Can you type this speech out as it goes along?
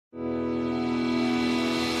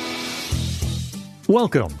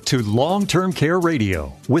Welcome to Long-Term Care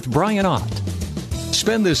Radio with Brian Ott.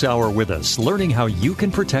 Spend this hour with us learning how you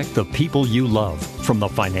can protect the people you love from the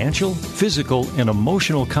financial, physical, and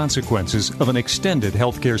emotional consequences of an extended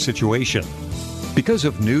healthcare situation. Because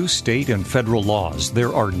of new state and federal laws,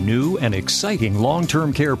 there are new and exciting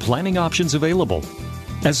long-term care planning options available.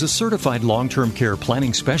 As a certified long-term care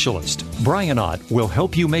planning specialist, Brian Ott will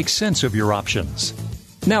help you make sense of your options.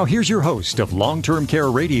 Now here's your host of Long-Term Care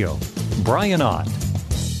Radio, Brian Ott.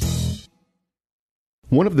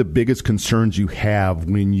 One of the biggest concerns you have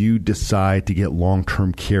when you decide to get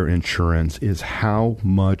long-term care insurance is how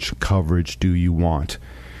much coverage do you want?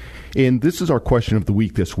 And this is our question of the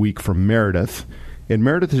week this week from Meredith. And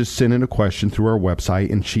Meredith has sent in a question through our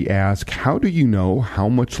website, and she asked, how do you know how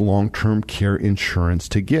much long-term care insurance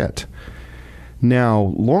to get?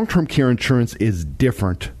 Now, long-term care insurance is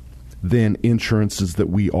different than insurances that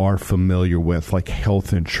we are familiar with, like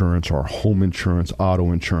health insurance or home insurance,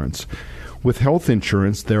 auto insurance. With health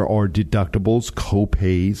insurance, there are deductibles,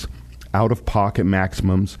 co-pays, out-of-pocket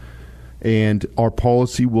maximums, and our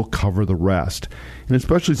policy will cover the rest. And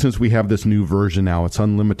especially since we have this new version now, it's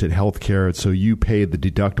unlimited health care, so you pay the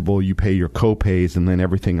deductible, you pay your co-pays, and then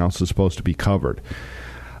everything else is supposed to be covered.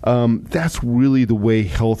 That's really the way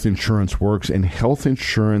health insurance works, and health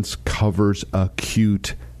insurance covers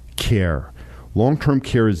acute care. Long-term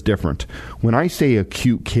care is different. When I say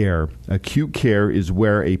acute care is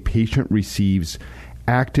where a patient receives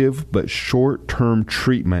active but short-term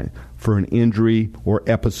treatment for an injury or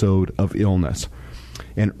episode of illness,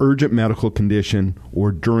 an urgent medical condition,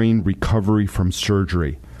 or during recovery from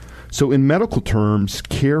surgery. So in medical terms,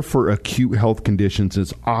 care for acute health conditions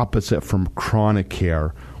is opposite from chronic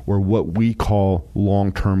care, or what we call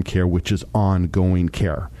long-term care, which is ongoing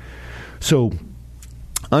care. So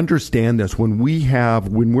understand this. When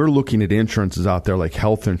we're looking at insurances out there like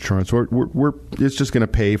health insurance, it's just going to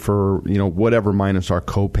pay for whatever minus our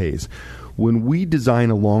co-pays. When we design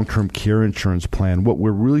a long-term care insurance plan, what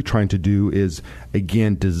we're really trying to do is,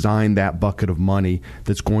 again, design that bucket of money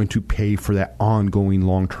that's going to pay for that ongoing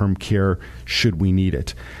long-term care should we need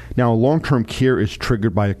it. Now, long-term care is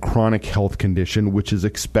triggered by a chronic health condition which is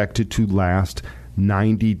expected to last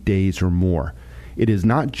 90 days or more. It is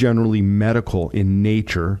not generally medical in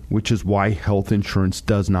nature, which is why health insurance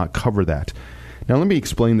does not cover that. Now, let me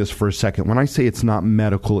explain this for a second. When I say it's not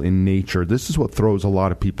medical in nature, this is what throws a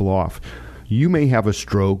lot of people off. You may have a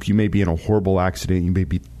stroke, you may be in a horrible accident, you may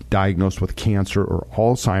be diagnosed with cancer or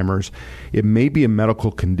Alzheimer's. It may be a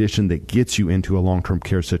medical condition that gets you into a long-term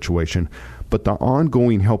care situation, but the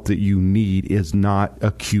ongoing help that you need is not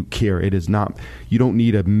acute care. It is not, you don't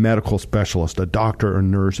need a medical specialist, a doctor or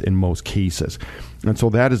nurse in most cases. And so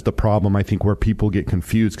that is the problem, I think, where people get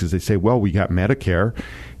confused because they say, well, we got Medicare,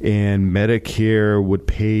 and Medicare would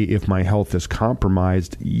pay if my health is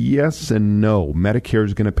compromised. Yes and no. Medicare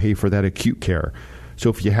is going to pay for that acute care. So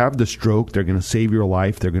if you have the stroke, they're going to save your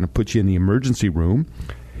life. They're going to put you in the emergency room,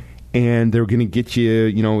 and they're going to get you,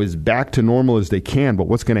 as back to normal as they can. But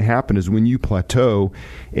what's going to happen is when you plateau,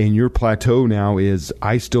 and your plateau now is,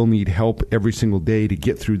 I still need help every single day to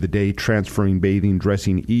get through the day, transferring, bathing,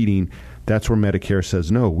 dressing, eating. That's where Medicare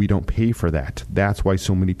says, no, we don't pay for that. That's why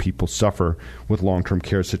so many people suffer with long-term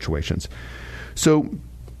care situations. So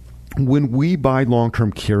when we buy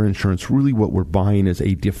long-term care insurance, really what we're buying is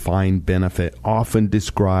a defined benefit, often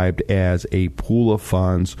described as a pool of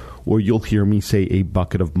funds, or you'll hear me say a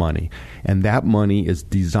bucket of money. And that money is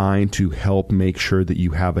designed to help make sure that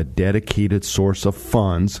you have a dedicated source of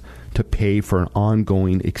funds to pay for an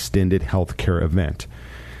ongoing extended health care event.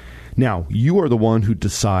 Now, you are the one who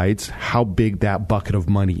decides how big that bucket of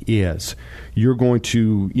money is. You're going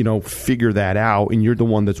to, figure that out, and you're the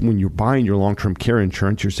one that's, when you're buying your long-term care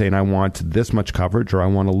insurance, you're saying, I want this much coverage, or I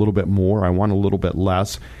want a little bit more, I want a little bit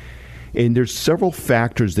less. And there's several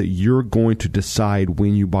factors that you're going to decide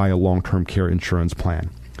when you buy a long-term care insurance plan.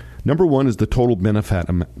 Number one is the total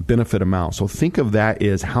benefit amount. So think of that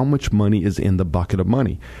as how much money is in the bucket of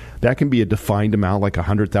money. That can be a defined amount like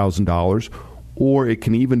 $100,000, or it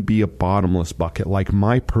can even be a bottomless bucket, like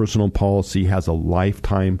my personal policy has a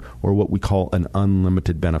lifetime, or what we call an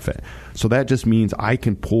unlimited benefit. So that just means I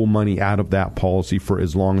can pull money out of that policy for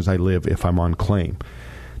as long as I live if I'm on claim.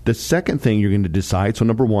 The second thing you're going to decide, so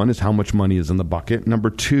number one is how much money is in the bucket. Number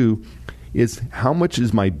two is how much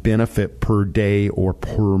is my benefit per day or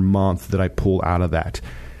per month that I pull out of that.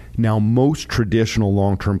 Now, most traditional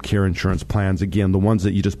long-term care insurance plans, again, the ones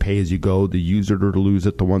that you just pay as you go, the use it or to lose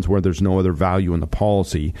it, the ones where there's no other value in the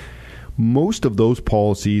policy, most of those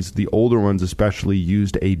policies, the older ones especially,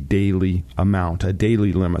 used a daily amount, a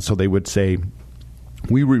daily limit. So they would say,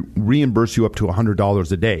 we reimburse you up to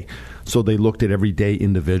 $100 a day. So they looked at every day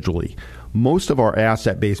individually. Most of our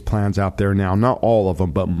asset-based plans out there now, not all of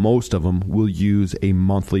them, but most of them will use a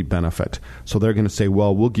monthly benefit. So they're going to say,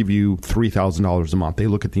 well, we'll give you $3,000 a month. They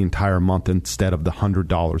look at the entire month instead of the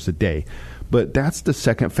 $100 a day. But that's the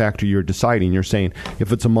second factor you're deciding. You're saying,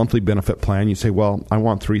 if it's a monthly benefit plan, you say, well, I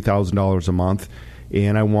want $3,000 a month,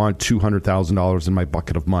 and I want $200,000 in my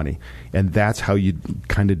bucket of money. And that's how you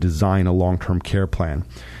kind of design a long-term care plan.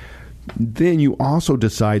 Then you also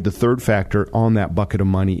decide the third factor on that bucket of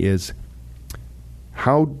money is,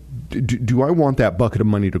 how do I want that bucket of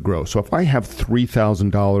money to grow? So if I have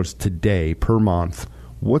 $3,000 today per month,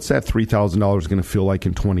 what's that $3,000 going to feel like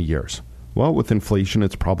in 20 years? Well, with inflation,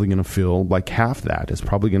 it's probably going to feel like half that. It's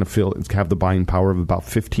probably going to have the buying power of about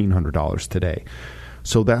 $1,500 today.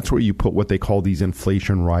 So that's where you put what they call these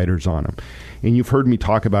inflation riders on them. And you've heard me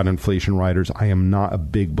talk about inflation riders. I am not a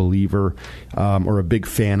big believer or a big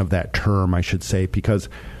fan of that term, I should say, because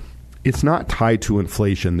it's not tied to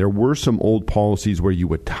inflation. There were some old policies where you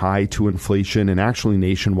would tie to inflation, and actually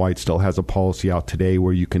Nationwide still has a policy out today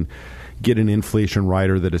where you can get an inflation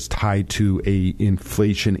rider that is tied to a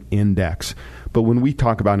inflation index. But when we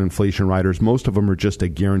talk about inflation riders, most of them are just a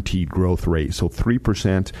guaranteed growth rate. So 3%,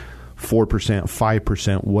 4%,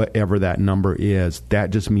 5%, whatever that number is, that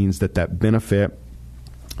just means that benefit,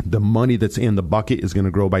 the money that's in the bucket is going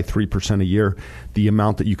to grow by 3% a year. The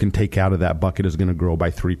amount that you can take out of that bucket is going to grow by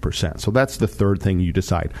 3%. So that's the third thing you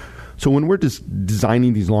decide. So when we're just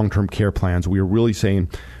designing these long-term care plans, we are really saying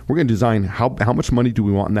we're going to design how much money do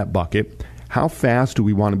we want in that bucket? How fast do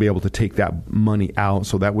we want to be able to take that money out?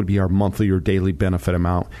 So that would be our monthly or daily benefit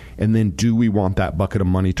amount. And then do we want that bucket of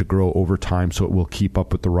money to grow over time so it will keep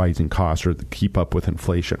up with the rising costs or keep up with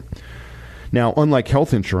inflation? Now, unlike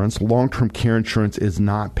health insurance, long-term care insurance is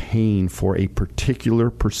not paying for a particular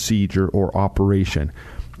procedure or operation.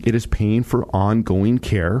 It is paying for ongoing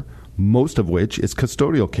care, most of which is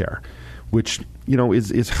custodial care, which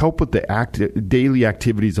is help with the daily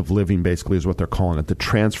activities of living, basically is what they're calling it. The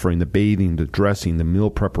transferring, the bathing, the dressing, the meal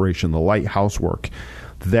preparation, the light housework.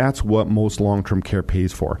 That's what most long-term care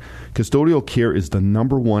pays for. Custodial care is the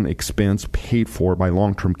number one expense paid for by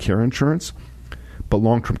long-term care insurance. But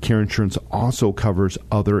long-term care insurance also covers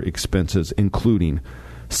other expenses, including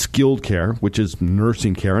skilled care, which is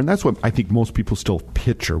nursing care. And that's what I think most people still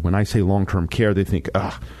picture. When I say long-term care, they think,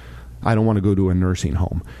 I don't want to go to a nursing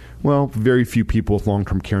home. Well, very few people with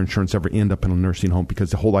long-term care insurance ever end up in a nursing home,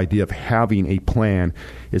 because the whole idea of having a plan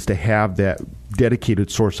is to have that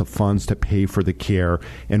dedicated source of funds to pay for the care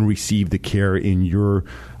and receive the care in your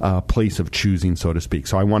place of choosing, so to speak.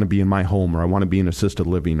 So I want to be in my home, or I want to be in assisted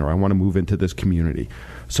living, or I want to move into this community.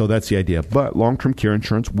 So that's the idea. But long-term care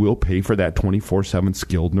insurance will pay for that 24/7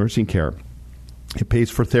 skilled nursing care. It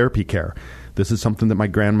pays for therapy care. This is something that my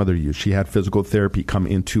grandmother used. She had physical therapy come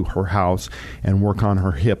into her house and work on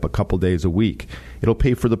her hip a couple days a week. It'll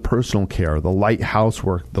pay for the personal care, the light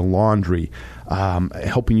housework, the laundry,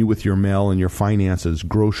 helping you with your mail and your finances,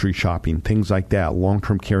 grocery shopping, things like that.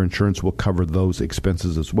 Long-term care insurance will cover those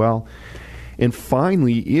expenses as well. And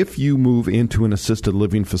finally, if you move into an assisted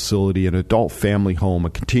living facility, an adult family home, a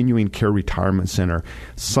continuing care retirement center,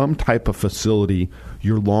 some type of facility,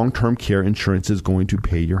 your long-term care insurance is going to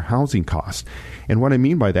pay your housing costs. And what I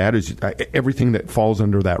mean by that is everything that falls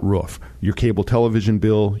under that roof. Your cable television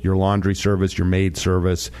bill, your laundry service, your maid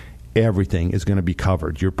service, everything is going to be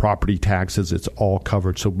covered. Your property taxes, it's all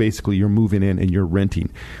covered. So basically you're moving in and you're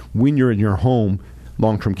renting. When you're in your home,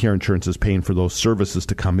 long-term care insurance is paying for those services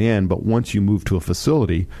to come in, but once you move to a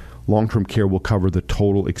facility, long-term care will cover the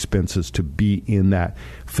total expenses to be in that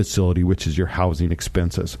facility, which is your housing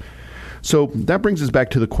expenses. So that brings us back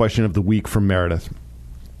to the question of the week from Meredith.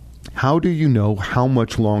 How do you know how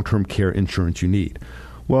much long-term care insurance you need?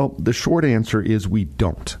 Well, the short answer is we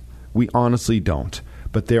don't. We honestly don't.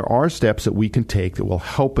 But there are steps that we can take that will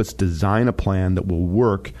help us design a plan that will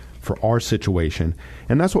work for our situation.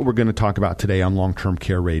 And that's what we're going to talk about today on Long-Term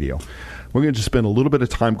Care Radio. We're going to just spend a little bit of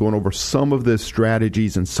time going over some of the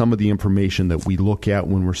strategies and some of the information that we look at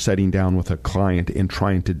when we're sitting down with a client and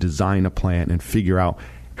trying to design a plan and figure out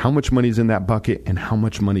how much money is in that bucket and how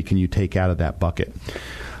much money can you take out of that bucket.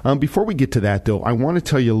 Before we get to that, though, I want to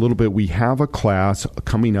tell you a little bit. We have a class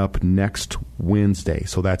coming up next Wednesday.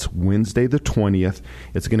 So that's Wednesday the 20th.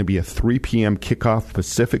 It's going to be a 3 p.m. kickoff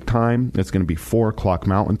Pacific time. It's going to be 4 o'clock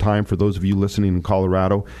Mountain time for those of you listening in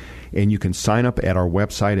Colorado. And you can sign up at our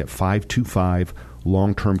website at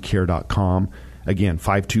 525longtermcare.com. Again,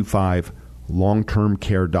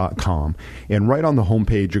 525longtermcare.com. And right on the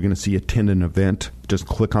homepage, you're going to see attend an event just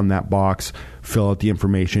click on that box, fill out the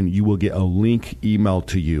information. You will get a link emailed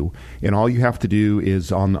to you. And all you have to do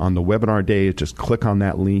is on the webinar day, just click on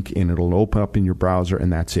that link and it'll open up in your browser,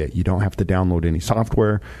 and that's it. You don't have to download any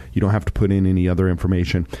software. You don't have to put in any other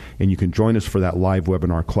information. And you can join us for that live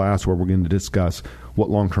webinar class where we're going to discuss what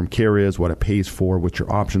long-term care is, what it pays for, what your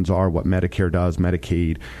options are, what Medicare does,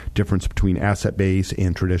 Medicaid, difference between asset-based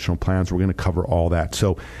and traditional plans. We're going to cover all that.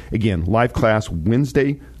 So, again, live class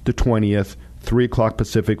Wednesday the 20th, 3 o'clock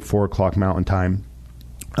Pacific, 4 o'clock Mountain Time.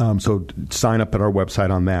 So sign up at our website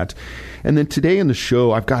on that. And then today in the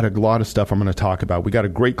show, I've got a lot of stuff I'm going to talk about. We got a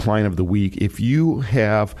great client of the week. If you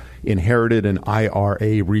have inherited an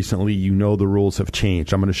IRA recently, you know the rules have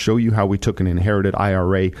changed. I'm going to show you how we took an inherited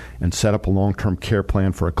IRA and set up a long-term care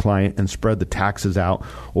plan for a client and spread the taxes out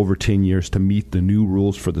over 10 years to meet the new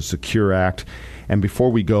rules for the Secure Act. And before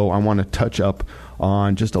we go, I want to touch up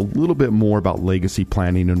on just a little bit more about legacy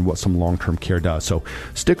planning and what some long-term care does. So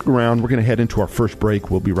stick around. We're going to head into our first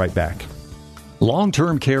break. We'll be right back.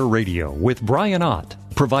 Long-Term Care Radio with Brian Ott,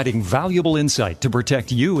 providing valuable insight to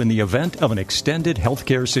protect you in the event of an extended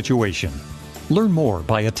healthcare situation. Learn more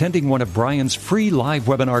by attending one of Brian's free live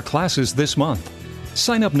webinar classes this month.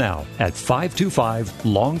 Sign up now at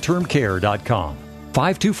 525longtermcare.com.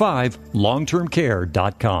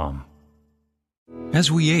 525longtermcare.com. As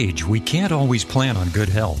we age, we can't always plan on good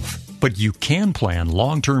health, but you can plan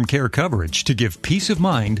long-term care coverage to give peace of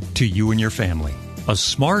mind to you and your family. A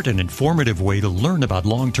smart and informative way to learn about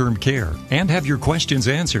long-term care and have your questions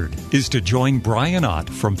answered is to join Brian Ott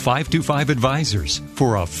from 525 Advisors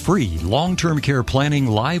for a free long-term care planning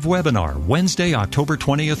live webinar Wednesday, October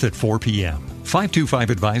 20th at 4 p.m.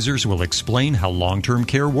 525 Advisors will explain how long-term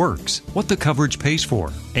care works, what the coverage pays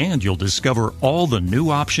for, and you'll discover all the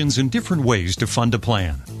new options and different ways to fund a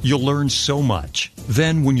plan. You'll learn so much.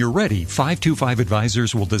 Then, when you're ready, 525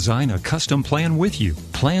 Advisors will design a custom plan with you.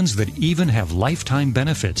 Plans that even have lifetime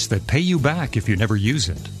benefits that pay you back if you never use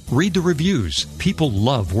it. Read the reviews. People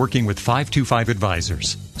love working with 525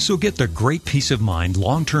 Advisors. So get the great peace of mind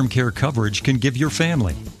long-term care coverage can give your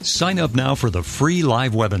family. Sign up now for the free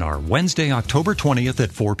live webinar Wednesday, October 20th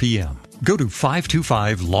at 4 p.m. Go to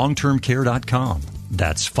 525longtermcare.com.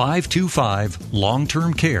 That's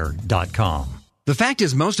 525longtermcare.com. The fact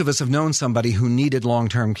is, most of us have known somebody who needed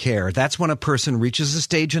long-term care. That's when a person reaches a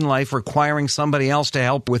stage in life requiring somebody else to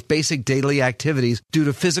help with basic daily activities due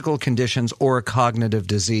to physical conditions or a cognitive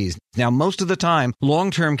disease. Now, most of the time,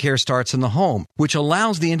 long-term care starts in the home, which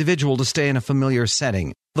allows the individual to stay in a familiar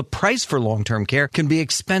setting. The price for long-term care can be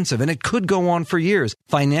expensive, and it could go on for years.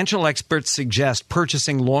 Financial experts suggest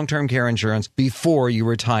purchasing long-term care insurance before you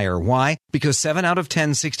retire. Why? Because 7 out of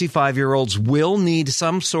 10 65-year-olds will need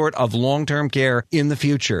some sort of long-term care in the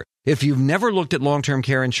future. If you've never looked at long-term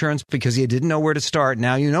care insurance because you didn't know where to start,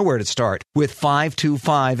 now you know where to start with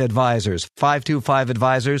 525 Advisors. 525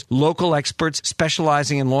 Advisors, local experts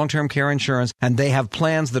specializing in long-term care insurance, and they have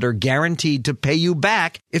plans that are guaranteed to pay you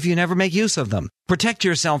back if you never make use of them. Protect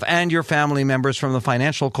yourself and your family members from the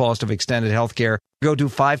financial cost of extended health care. Go to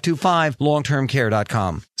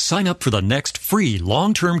 525longtermcare.com. Sign up for the next free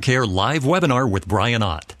long-term care live webinar with Brian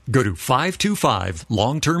Ott. Go to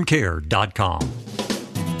 525longtermcare.com.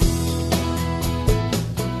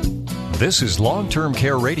 This is Long-Term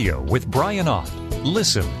Care Radio with Brian Ott.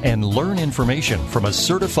 Listen and learn information from a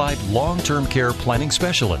certified long-term care planning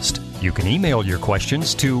specialist. You can email your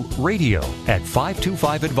questions to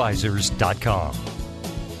radio@525advisors.com.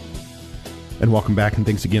 And welcome back, and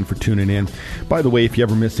thanks again for tuning in. By the way, if you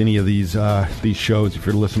ever miss any of these shows, if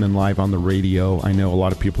you're listening live on the radio, I know a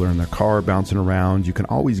lot of people are in their car bouncing around. You can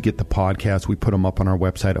always get the podcast. We put them up on our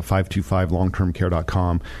website at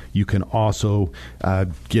 525longtermcare.com. You can also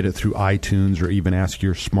get it through iTunes, or even ask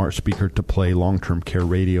your smart speaker to play Long-Term Care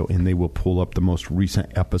Radio, and they will pull up the most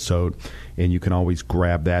recent episode, and you can always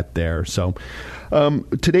grab that there. So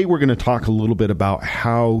today we're going to talk a little bit about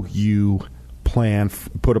how you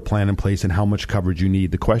put a plan in place and how much coverage you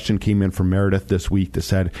need. The question came in from Meredith this week that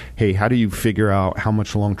said, hey, how do you figure out how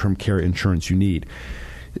much long-term care insurance you need?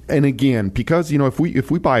 And again, because,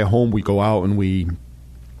 if we buy a home, we go out and we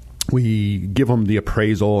give them the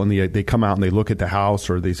appraisal, and they come out and they look at the house,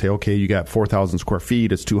 or they say, okay, you got 4,000 square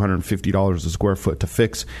feet. It's $250 a square foot to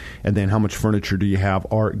fix. And then how much furniture do you have?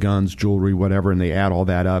 Art, guns, jewelry, whatever. And they add all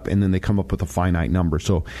that up, and then they come up with a finite number.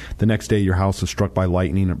 So the next day your house is struck by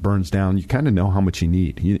lightning, it burns down. You kind of know how much you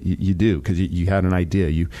need. You do, because you had an idea.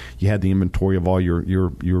 You had the inventory of all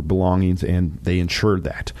your belongings, and they insured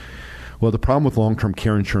that. Well, the problem with long-term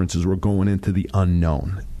care insurance is we're going into the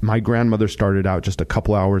unknown. My grandmother started out just a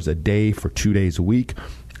couple hours a day for 2 days a week,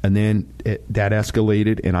 And then that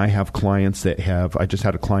escalated, and I have clients that have, I just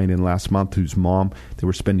had a client in last month whose mom, they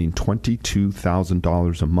were spending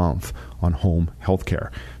 $22,000 a month on home health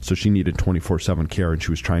care. So she needed 24/7 care, and she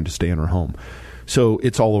was trying to stay in her home. So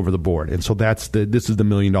it's all over the board. And so this is the $1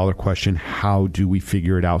 million question. How do we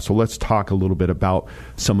figure it out? So let's talk a little bit about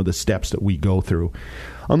some of the steps that we go through.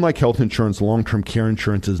 Unlike health insurance, long-term care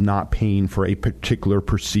insurance is not paying for a particular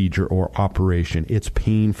procedure or operation. It's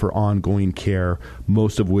paying for ongoing care,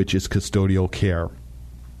 most of which is custodial care.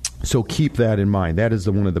 So keep that in mind. That is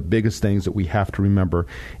one of the biggest things that we have to remember,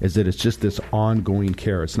 is that it's just this ongoing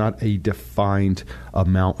care. It's not a defined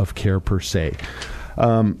amount of care per se.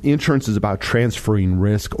 Insurance is about transferring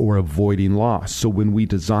risk or avoiding loss. So when we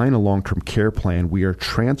design a long-term care plan, we are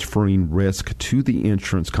transferring risk to the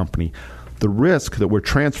insurance company. The risk that we're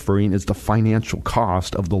transferring is the financial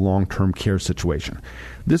cost of the long-term care situation.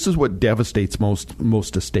 This is what devastates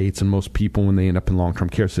most estates and most people when they end up in long-term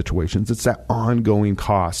care situations. It's that ongoing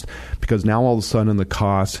cost, because now all of a sudden the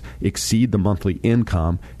costs exceed the monthly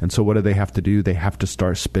income. And so what do they have to do? They have to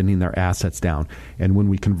start spending their assets down. And when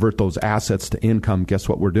we convert those assets to income, guess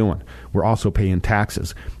what we're doing? We're also paying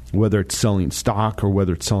taxes. Whether it's selling stock or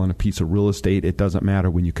whether it's selling a piece of real estate, it doesn't matter.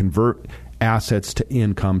 When you convert assets to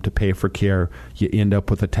income to pay for care, you end up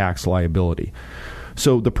with a tax liability.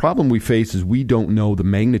 So the problem we face is we don't know the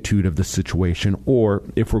magnitude of the situation, or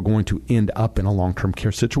if we're going to end up in a long-term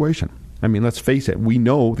care situation. I mean, let's face it, we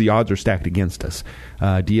know the odds are stacked against us.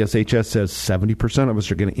 DSHS says 70% of us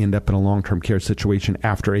are going to end up in a long-term care situation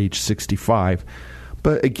after age 65.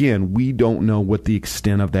 But again, we don't know what the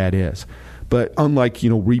extent of that is. But unlike,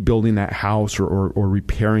 rebuilding that house or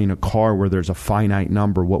repairing a car where there's a finite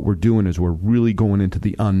number, what we're doing is we're really going into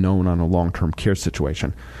the unknown on a long-term care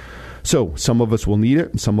situation. So some of us will need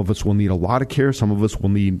it. Some of us will need a lot of care. Some of us will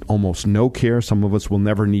need almost no care. Some of us will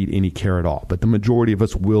never need any care at all. But the majority of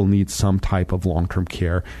us will need some type of long-term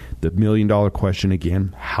care. The $1 million question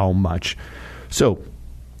again, how much? So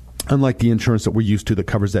unlike the insurance that we're used to that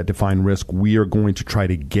covers that defined risk, we are going to try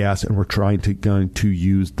to guess, and we're going to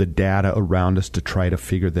use the data around us to try to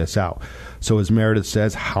figure this out. So as Meredith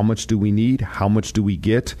says, how much do we need? How much do we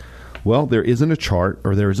get? Well, there isn't a chart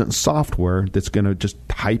or there isn't software that's going to just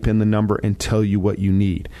type in the number and tell you what you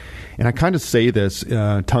need. And I kind of say this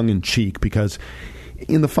tongue-in-cheek because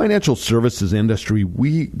in the financial services industry,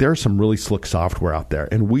 there's some really slick software out there,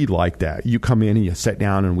 and we like that. You come in and you sit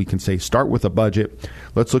down and we can say, start with a budget.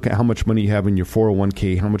 Let's look at how much money you have in your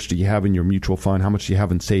 401k, how much do you have in your mutual fund, how much do you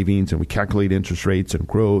have in savings, and we calculate interest rates and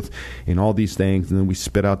growth and all these things, and then we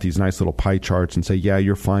spit out these nice little pie charts and say, yeah,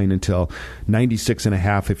 you're fine until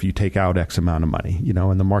 96.5 if you take out X amount of money,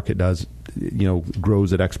 and the market does,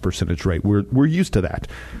 grows at X percentage rate. We're used to that.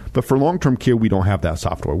 But for long-term care, we don't have that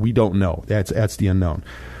software. We don't know. That's the unknown.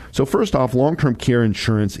 So first off, long-term care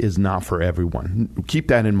insurance is not for everyone. Keep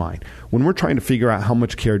that in mind. When we're trying to figure out how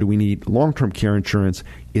much care do we need, long-term care insurance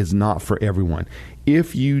is not for everyone.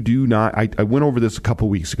 If you do not, I went over this a couple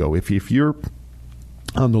weeks ago. If you're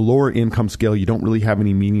on the lower income scale, you don't really have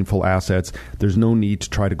any meaningful assets, there's no need to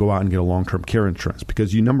try to go out and get a long-term care insurance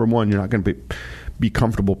because number one, you're not going to be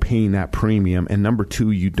comfortable paying that premium. And number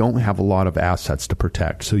two, you don't have a lot of assets to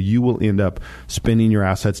protect. So you will end up spending your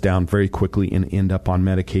assets down very quickly and end up on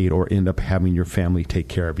Medicaid or end up having your family take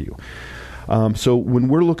care of you. So when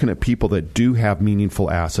we're looking at people that do have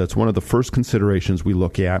meaningful assets, one of the first considerations we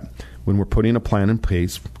look at when we're putting a plan in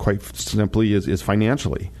place, quite simply, is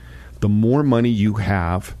financially. The more money you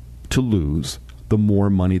have to lose, the more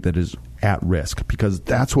money that is at risk, because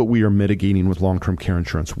that's what we are mitigating with long-term care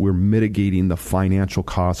insurance. We're mitigating the financial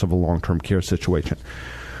costs of a long-term care situation.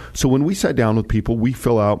 So when we sit down with people, we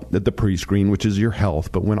fill out the pre-screen, which is your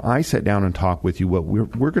health. But when I sit down and talk with you, what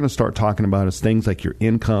we're going to start talking about is things like your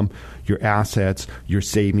income, your assets, your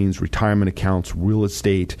savings, retirement accounts, real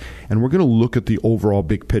estate. And we're going to look at the overall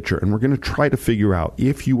big picture. And we're going to try to figure out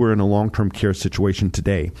if you were in a long-term care situation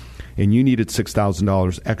today and you needed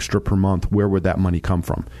 $6,000 extra per month, where would that money come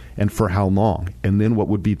from? And for how long? And then what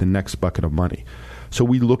would be the next bucket of money? So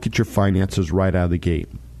we look at your finances right out of the gate.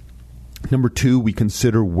 Number two, we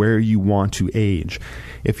consider where you want to age.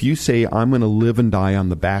 If you say, I'm going to live and die on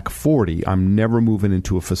the back 40, I'm never moving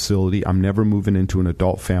into a facility, I'm never moving into an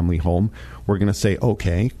adult family home, we're going to say,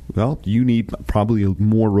 okay, well, you need probably a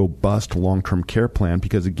more robust long-term care plan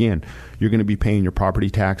because, again, you're going to be paying your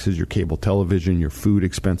property taxes, your cable television, your food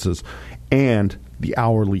expenses, and the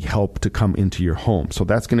hourly help to come into your home. So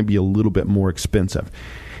that's going to be a little bit more expensive.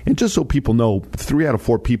 And just so people know, 3 out of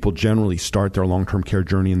 4 people generally start their long-term care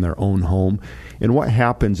journey in their own home. And what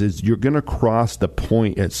happens is you're going to cross the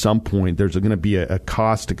point at some point. There's going to be a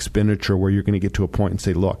cost expenditure where you're going to get to a point and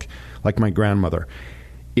say, look, like my grandmother,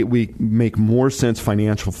 it would make more sense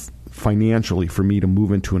financially for me to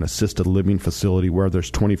move into an assisted living facility where there's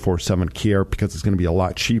 24/7 care, because it's going to be a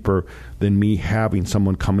lot cheaper than me having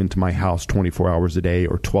someone come into my house 24 hours a day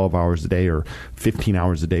or 12 hours a day or 15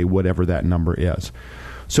 hours a day, whatever that number is.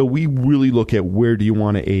 So we really look at where do you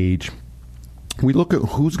want to age. We look at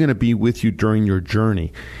who's going to be with you during your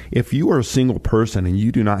journey. If you are a single person and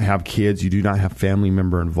you do not have kids, you do not have family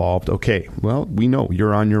member involved, okay, well, we know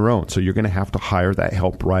you're on your own, so you're going to have to hire that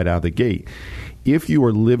help right out of the gate. If you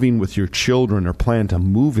are living with your children or plan to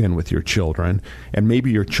move in with your children, and maybe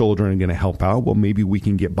your children are going to help out, well, maybe we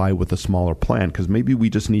can get by with a smaller plan, because maybe we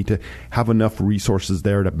just need to have enough resources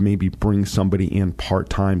there to maybe bring somebody in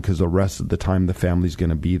part-time, because the rest of the time the family's going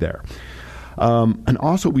to be there. And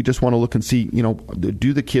also, we just want to look and see,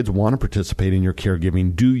 do the kids want to participate in your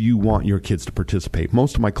caregiving? Do you want your kids to participate?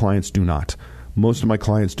 Most of my clients do not. Most of my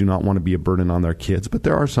clients do not want to be a burden on their kids, but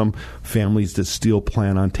there are some families that still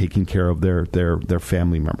plan on taking care of their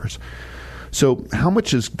family members. So how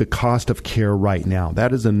much is the cost of care right now?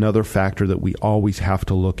 That is another factor that we always have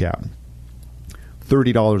to look at.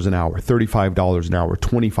 $30 an hour, $35 an hour,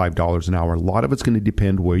 $25 an hour. A lot of it's going to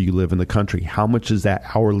depend where you live in the country. How much is that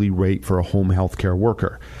hourly rate for a home health care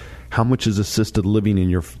worker? How much is assisted living in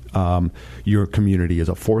your community? Is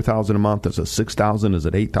it $4,000 a month? Is it $6,000? Is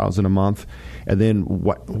it $8,000 a month? And then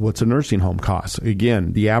what's a nursing home cost?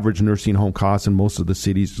 Again, the average nursing home cost in most of the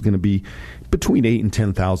cities is going to be between $8,000 and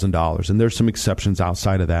 $10,000, and there's some exceptions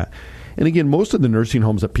outside of that. And again, most of the nursing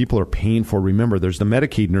homes that people are paying for, remember, there's the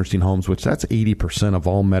Medicaid nursing homes, which that's 80% of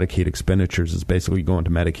all Medicaid expenditures is basically going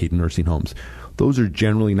to Medicaid nursing homes. Those are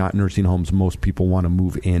generally not nursing homes most people want to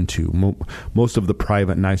move into. Most of the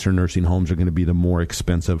private, nicer nursing homes are going to be the more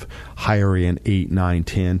expensive, higher end, $8,000,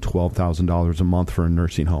 $9,000, $10,000, $12,000 a month for a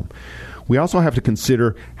nursing home. We also have to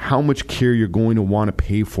consider how much care you're going to want to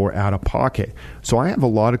pay for out of pocket. So I have a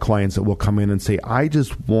lot of clients that will come in and say, I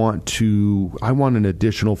want an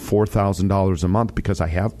additional $4,000 a month because I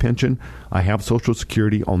have pension, I have Social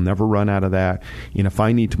Security, I'll never run out of that. And if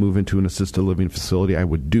I need to move into an assisted living facility, I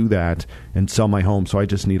would do that and sell my home. So I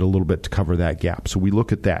just need a little bit to cover that gap. So we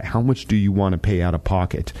look at that. How much do you want to pay out of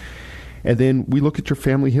pocket? And then we look at your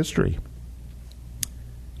family history.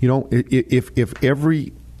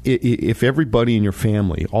 If everybody in your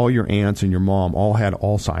family, all your aunts and your mom all had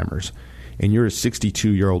Alzheimer's, and you're a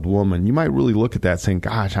 62-year-old woman, you might really look at that saying,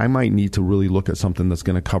 gosh, I might need to really look at something that's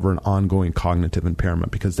going to cover an ongoing cognitive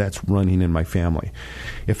impairment because that's running in my family.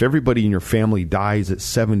 If everybody in your family dies at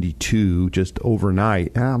 72 just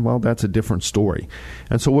overnight, well, that's a different story.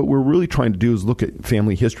 And so what we're really trying to do is look at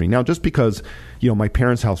family history. Now, just because my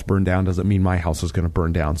parents' house burned down doesn't mean my house is going to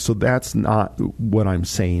burn down. So that's not what I'm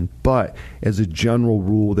saying. But as a general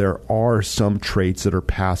rule, there are some traits that are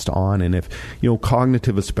passed on. And if,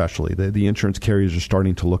 cognitive especially, the insurance carriers are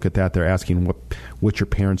starting to look at that. They're asking what your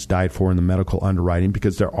parents died for in the medical underwriting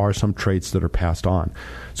because there are some traits that are passed on.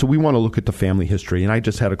 So we want to look at the family history. And I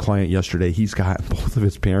just had a client yesterday. He's got both of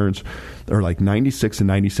his parents are like 96 and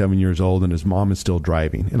 97 years old, and his mom is still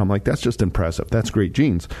driving. And I'm like, that's just impressive. That's great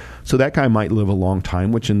genes. So that guy might live a long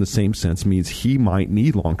time, which in the same sense means he might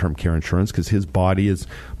need long-term care insurance because his body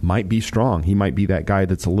might be strong. He might be that guy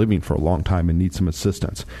that's living for a long time and needs some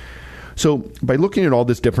assistance. So by looking at all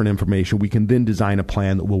this different information, we can then design a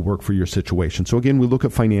plan that will work for your situation. So again, we look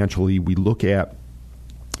at financially, we look at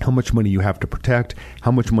how much money you have to protect, how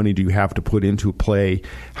much money do you have to put into play,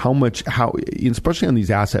 especially on these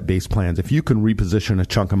asset-based plans, if you can reposition a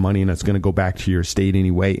chunk of money and it's going to go back to your estate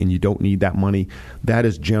anyway and you don't need that money, that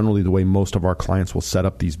is generally the way most of our clients will set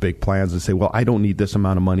up these big plans and say, well, I don't need this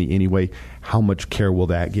amount of money anyway. How much care will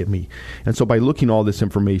that get me? And so by looking at all this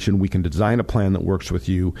information, we can design a plan that works with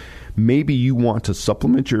you. Maybe you want to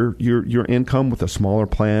supplement your income with a smaller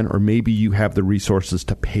plan, or maybe you have the resources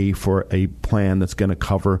to pay for a plan that's going to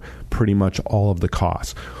cover pretty much all of the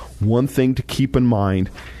costs. One thing to keep in mind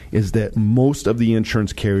is that most of the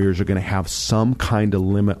insurance carriers are going to have some kind of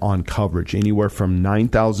limit on coverage, anywhere from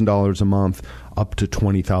 $9,000 a month up to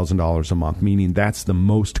 $20,000 a month, meaning that's the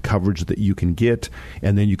most coverage that you can get,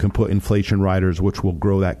 and then you can put inflation riders, which will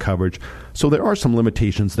grow that coverage. So there are some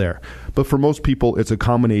limitations there. But for most people, it's a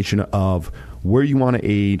combination of where you want to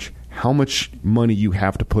age, how much money you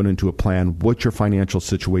have to put into a plan, what your financial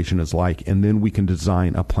situation is like, and then we can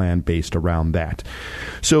design a plan based around that.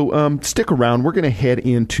 So stick around. We're going to head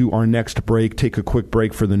into our next break, take a quick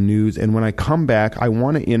break for the news, and when I come back, I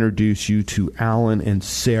want to introduce you to Alan and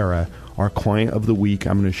Sarah, our client of the week.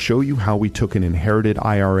 I'm going to show you how we took an inherited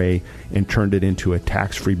IRA and turned it into a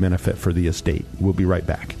tax-free benefit for the estate. We'll be right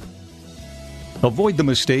back. Avoid the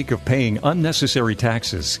mistake of paying unnecessary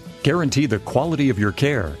taxes. Guarantee the quality of your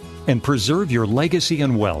care. and preserve your legacy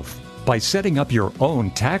and wealth by setting up your own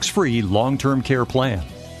tax-free long-term care plan.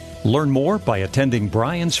 Learn more by attending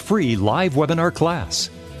Brian's free live webinar class.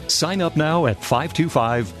 Sign up now at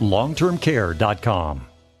 525longtermcare.com.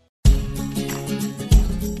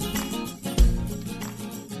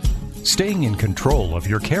 Staying in control of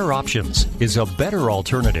your care options is a better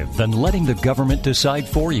alternative than letting the government decide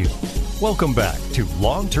for you. Welcome back to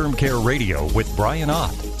Long-Term Care Radio with Brian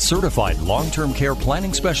Ott, certified long-term care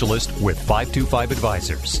planning specialist with 525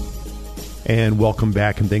 Advisors. And welcome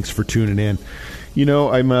back, and thanks for tuning in. You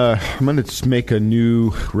know, I'm going to make a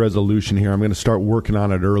new resolution here. I'm going to start working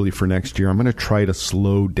on it early for next year. I'm going to try to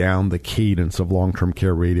slow down the cadence of Long-Term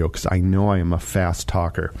Care Radio because I know I am a fast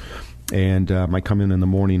talker. And I come in the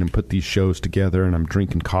morning and put these shows together, and I'm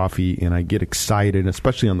drinking coffee, and I get excited,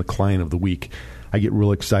 especially on the Client of the Week. I get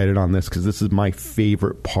real excited on this because this is my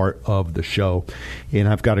favorite part of the show, and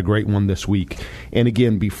I've got a great one this week. And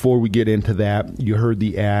again, before we get into that, you heard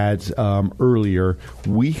the ads earlier.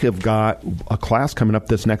 We have got a class coming up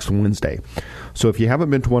this next Wednesday. So if you haven't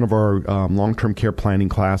been to one of our long-term care planning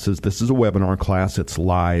classes, this is a webinar class. It's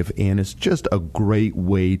live, and it's just a great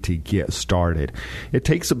way to get started. It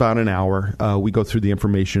takes about an hour. We go through the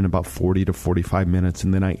information in about 40 to 45 minutes,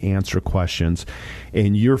 and then I answer questions.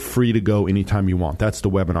 And you're free to go anytime you want. That's the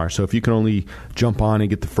webinar. So if you can only jump on and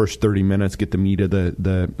get the first 30 minutes, get the meat of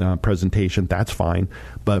the presentation, that's fine.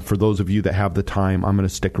 But for those of you that have the time, I'm going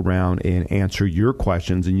to stick around and answer your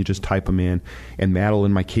questions, and you just type them in. And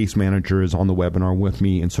Madeline, my case manager, is on the webinar with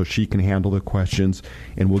me, and so she can handle the questions,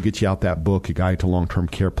 and we'll get you out that book, A Guide to Long-Term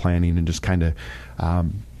Care Planning, and just kind of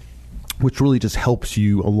which really just helps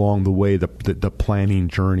you along the way, the planning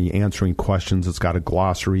journey, answering questions. It's got a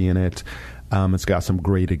glossary in it. It's got some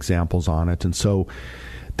great examples on it. And so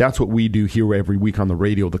that's what we do here every week on the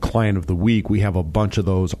radio, the Client of the Week. We have a bunch of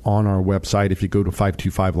those on our website. If you go to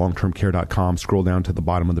 525longtermcare.com, scroll down to the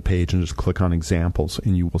bottom of the page and just click on examples,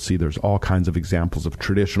 and you will see there's all kinds of examples of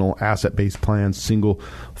traditional asset-based plans,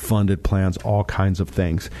 single-funded plans, all kinds of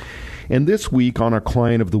things. And this week on our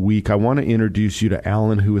Client of the Week, I want to introduce you to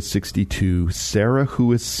Alan, who is 62, Sarah,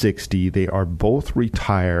 who is 60. They are both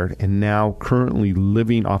retired and now currently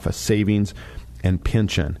living off of savings and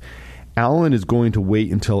pension. Alan is going to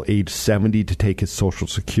wait until age 70 to take his Social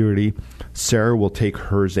Security. Sarah will take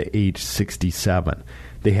hers at age 67.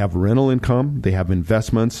 They have rental income, they have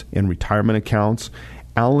investments and retirement accounts.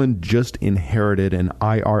 Alan just inherited an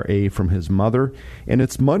IRA from his mother, and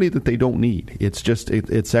it's money that they don't need. It's just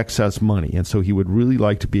it's excess money, and so he would really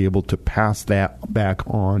like to be able to pass that back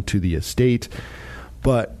on to the estate.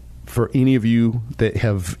 But for any of you that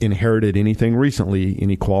have inherited anything recently,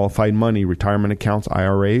 any qualified money, retirement accounts,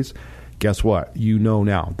 IRAs, guess what? You know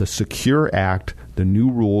now. The Secure Act, the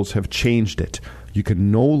new rules have changed it. You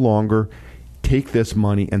can no longer take this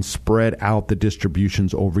money and spread out the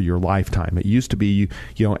distributions over your lifetime. It used to be,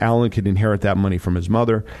 Alan could inherit that money from his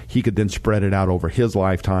mother. He could then spread it out over his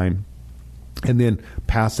lifetime and then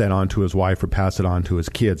pass that on to his wife or pass it on to his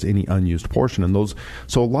kids, any unused portion. And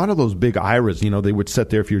so a lot of those big IRAs, they would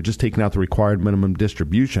sit there if you're just taking out the required minimum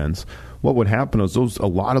distributions. What would happen is a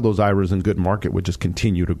lot of those IRAs in good market would just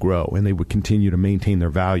continue to grow, and they would continue to maintain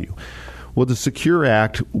their value. Well, the Secure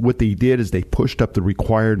Act, what they did is they pushed up the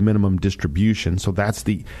required minimum distribution. So that's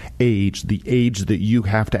the age that you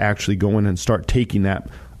have to actually go in and start taking that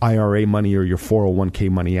IRA money or your 401k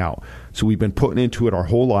money out. So we've been putting into it our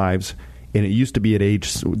whole lives. And it used to be at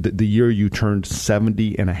the year you turned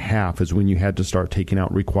 70 and a half is when you had to start taking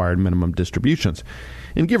out required minimum distributions.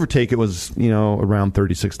 And give or take, it was, around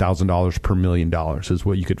 $36,000 per $1 million is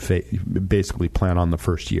what you could basically plan on the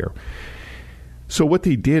first year. So what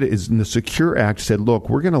they did is, the Secure Act said, look,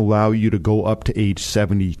 we're going to allow you to go up to age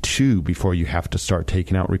 72 before you have to start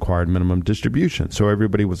taking out required minimum distribution. So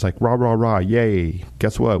everybody was like, rah, rah, rah, yay.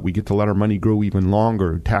 Guess what? We get to let our money grow even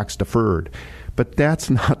longer, tax deferred. But that's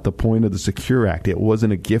not the point of the Secure Act. It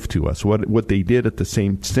wasn't a gift to us. What they did at the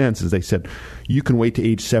same sense is they said, you can wait to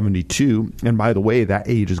age 72. And by the way, that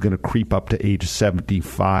age is going to creep up to age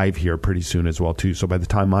 75 here pretty soon as well, too. So by the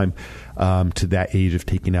time I'm to that age of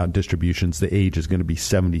taking out distributions, the age is going to be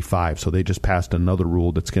 75. So they just passed another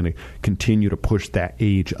rule that's going to continue to push that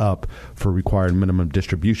age up for required minimum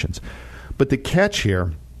distributions. But the catch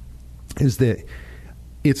here is that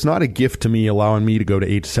it's not a gift to me allowing me to go to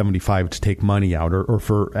age 75 to take money out or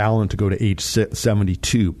for Alan to go to age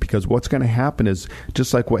 72, because what's going to happen is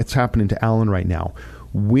just like what's happening to Alan right now.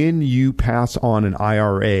 When you pass on an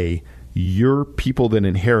IRA, your people that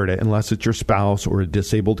inherit it, unless it's your spouse or a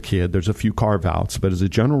disabled kid, there's a few carve-outs, but as a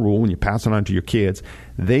general rule, when you pass it on to your kids,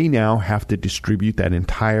 they now have to distribute that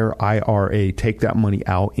entire IRA, take that money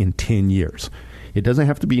out in 10 years. It doesn't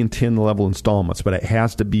have to be in 10 level installments, but it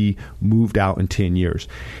has to be moved out in 10 years.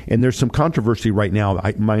 And there's some controversy right now.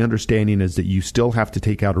 My understanding is that you still have to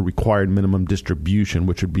take out a required minimum distribution,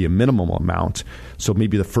 which would be a minimum amount. So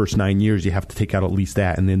maybe the first 9 years you have to take out at least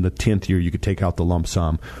that, and then the 10th year you could take out the lump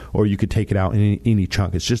sum, or you could take it out in any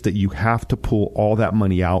chunk. It's just that you have to pull all that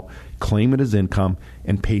money out, claim it as income,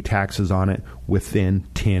 and pay taxes on it within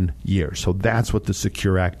 10 years. So that's what the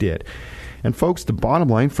Secure Act did. And folks, the bottom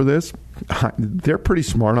line for this, they're pretty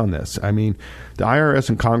smart on this. I mean, the IRS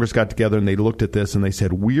and Congress got together and they looked at this and they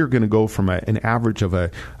said, we are going to go from an average of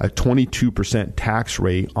a 22% tax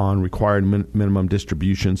rate on required minimum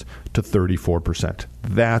distributions to 34%.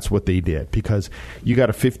 That's what they did, because you got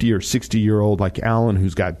a 50 or 60-year-old like Alan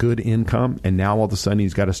who's got good income, and now all of a sudden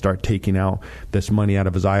he's got to start taking out this money out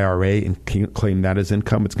of his IRA and claim that as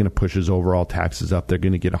income. It's going to push his overall taxes up. They're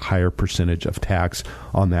going to get a higher percentage of tax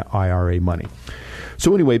on that IRA money.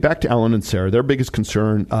 So anyway, back to Alan and Sarah. Their biggest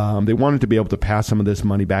concern, they wanted to be able to pass some of this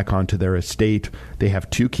money back onto their estate. They have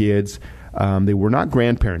 2 kids. They were not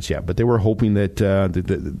grandparents yet, but they were hoping that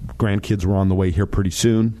the grandkids were on the way here pretty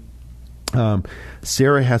soon.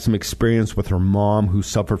 Sarah has some experience with her mom, who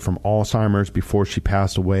suffered from Alzheimer's before she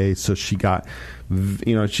passed away. So she got,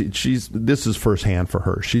 she's this is firsthand for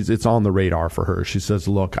her. It's on the radar for her. She says,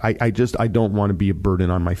 "Look, I don't want to be a burden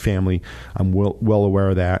on my family. I'm well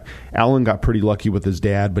aware of that." Alan got pretty lucky with his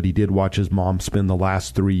dad, but he did watch his mom spend the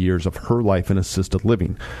last 3 years of her life in assisted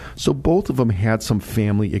living. So both of them had some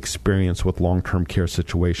family experience with long-term care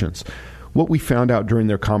situations. What we found out during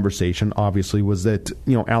their conversation, obviously, was that,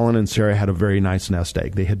 Alan and Sarah had a very nice nest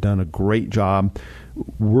egg. They had done a great job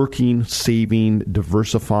working, saving,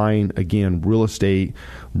 diversifying, again, real estate,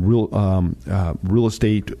 rental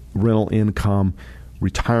income,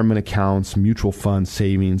 retirement accounts, mutual fund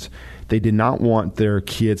savings. They did not want their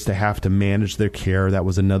kids to have to manage their care. That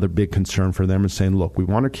was another big concern for them, and saying, look, we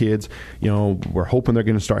want our kids, we're hoping they're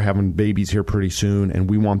going to start having babies here pretty soon, and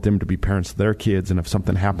we want them to be parents to their kids. And if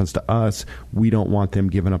something happens to us, we don't want them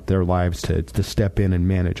giving up their lives to step in and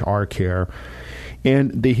manage our care.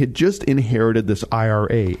 And they had just inherited this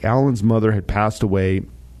IRA. Alan's mother had passed away.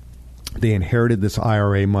 They inherited this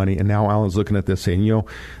IRA money, and now Alan's looking at this saying,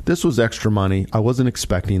 this was extra money. I wasn't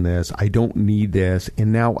expecting this. I don't need this.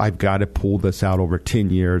 And now I've got to pull this out over 10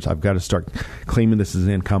 years. I've got to start claiming this as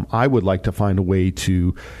income. I would like to find a way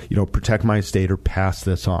to, protect my estate or pass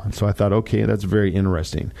this on. So I thought, okay, that's very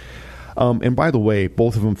interesting. And by the way,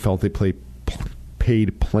 both of them felt they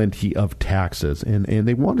paid plenty of taxes, and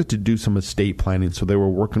they wanted to do some estate planning. So they were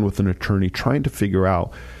working with an attorney trying to figure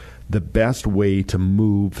out the best way to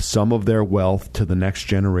move some of their wealth to the next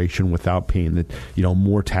generation without paying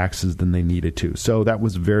more taxes than they needed to. So that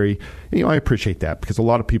was very, I appreciate that, because a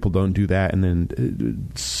lot of people don't do that. And then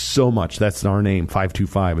so much, that's our name,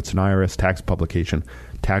 525. It's an IRS tax publication,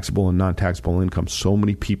 taxable and non-taxable income. So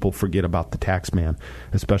many people forget about the tax man,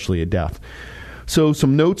 especially at death. So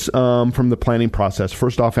some notes from the planning process.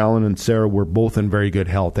 First off, Alan and Sarah were both in very good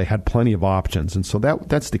health. They had plenty of options. And so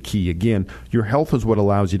that's the key. Again, your health is what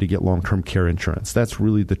allows you to get long-term care insurance. That's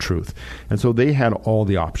really the truth. And so they had all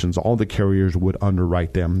the options. All the carriers would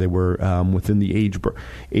underwrite them. They were within the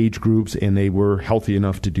age groups, and they were healthy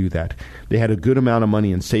enough to do that. They had a good amount of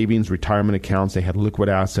money in savings, retirement accounts. They had liquid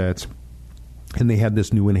assets. And they had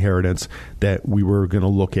this new inheritance that we were going to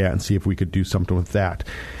look at and see if we could do something with that.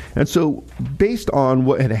 And so based on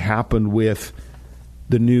what had happened with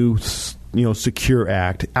the new, Secure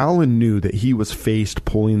Act, Alan knew that he was faced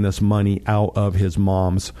pulling this money out of his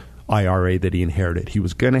mom's IRA that he inherited. He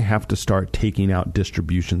was going to have to start taking out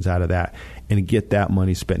distributions out of that and get that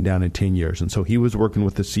money spent down in 10 years. And so he was working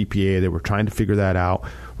with the CPA. They were trying to figure that out.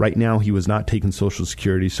 Right now, he was not taking Social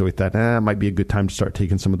Security, so he thought, it might be a good time to start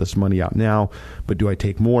taking some of this money out now. But do I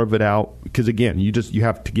take more of it out? Because again, you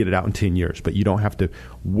have to get it out in 10 years, but you don't have to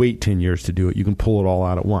wait 10 years to do it. You can pull it all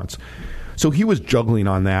out at once. So he was juggling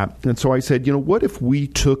on that. And so I said, what if we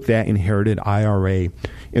took that inherited IRA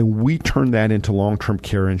and we turned that into long-term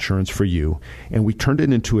care insurance for you, and we turned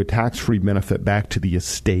it into a tax-free benefit back to the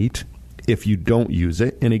estate if you don't use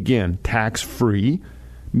it. And again, tax-free,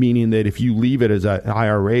 meaning that if you leave it as an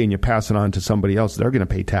IRA and you pass it on to somebody else, they're going to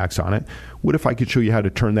pay tax on it. What if I could show you how to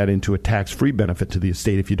turn that into a tax-free benefit to the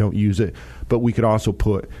estate if you don't use it? But we could also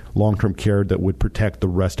put long-term care that would protect the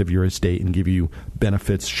rest of your estate and give you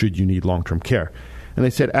benefits should you need long-term care. And they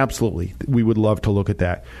said, absolutely, we would love to look at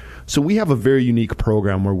that. So we have a very unique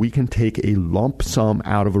program where we can take a lump sum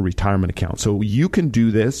out of a retirement account. So you can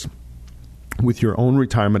do this with your own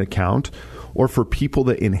retirement account, or for people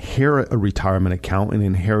that inherit a retirement account, an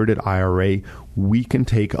inherited IRA, we can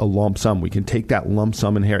take a lump sum. We can take that lump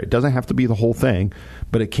sum and inherit. It doesn't have to be the whole thing,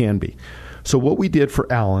 but it can be. So what we did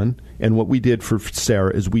for Alan and what we did for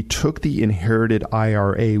Sarah is we took the inherited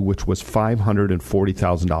IRA, which was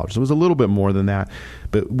 $540,000. It was a little bit more than that,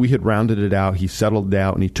 but we had rounded it out. He settled it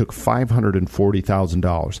out, and he took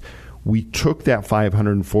 $540,000. We took that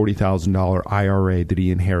 $540,000 IRA that he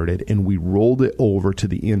inherited, and we rolled it over to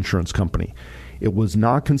the insurance company. It was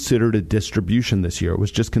not considered a distribution this year. It was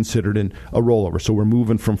just considered a rollover. So we're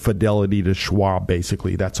moving from Fidelity to Schwab,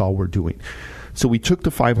 basically. That's all we're doing. So we took the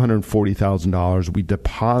 $540,000. We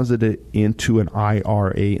deposited it into an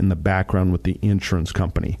IRA in the background with the insurance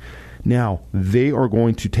company. Now, they are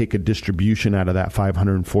going to take a distribution out of that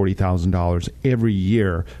 $540,000 every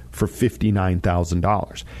year for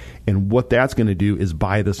 $59,000. And what that's going to do is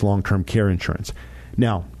buy this long-term care insurance.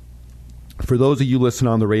 Now, for those of you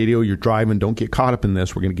listening on the radio, you're driving, don't get caught up in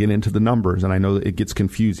this. We're going to get into the numbers, and I know that it gets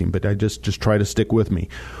confusing, but I just try to stick with me.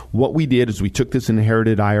 What we did is we took this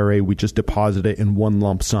inherited IRA, we just deposited it in one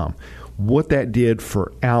lump sum. What that did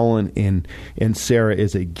for Alan and Sarah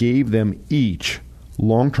is it gave them each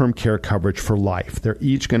long-term care coverage for life. They're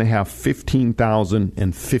each going to have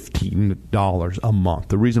 $15,015 a month.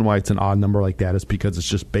 The reason why it's an odd number like that is because it's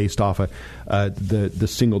just based off of the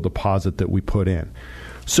single deposit that we put in.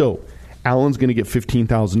 So Alan's going to get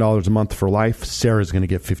 $15,000 a month for life. Sarah's going to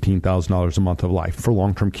get $15,000 a month of life for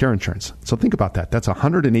long-term care insurance. So think about that. That's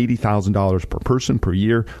 $180,000 per person per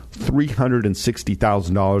year,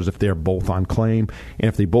 $360,000 if they're both on claim. And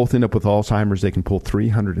if they both end up with Alzheimer's, they can pull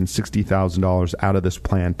 $360,000 out of this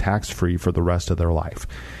plan tax-free for the rest of their life.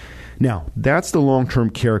 Now, that's the long-term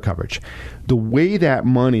care coverage. The way that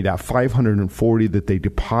money, that $540 that they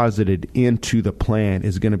deposited into the plan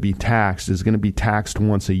is going to be taxed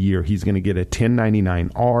once a year. He's going to get a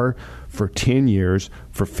 1099-R for 10 years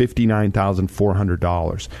for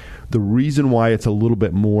 $59,400. The reason why it's a little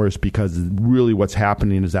bit more is because really what's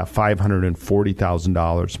happening is that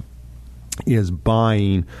 $540,000 is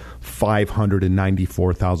buying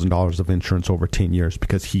 $594,000 of insurance over 10 years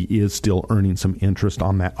because he is still earning some interest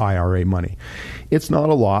on that IRA money. It's not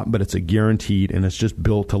a lot, but it's a guaranteed, and it's just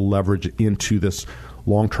built to leverage into this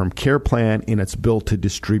long-term care plan, and it's built to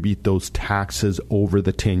distribute those taxes over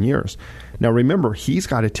the 10 years. Now, remember, he's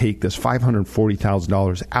got to take this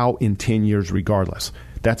 $540,000 out in 10 years regardless.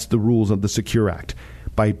 That's the rules of the Secure Act.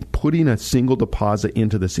 By putting a single deposit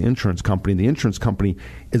into this insurance company, the insurance company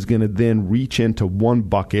is going to then reach into one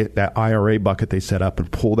bucket, that IRA bucket they set up,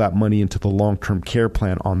 and pull that money into the long-term care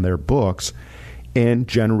plan on their books and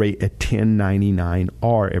generate a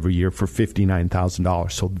 1099-R every year for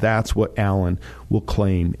 $59,000. So that's what Alan will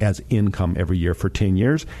claim as income every year for 10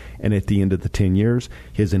 years. And at the end of the 10 years,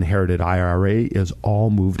 his inherited IRA is all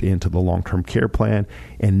moved into the long-term care plan.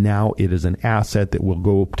 And now it is an asset that will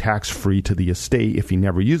go tax-free to the estate if he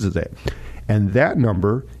never uses it. And that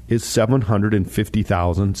number is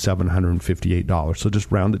 $750,758. So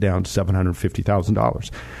just round it down to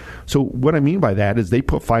 $750,000. So what I mean by that is they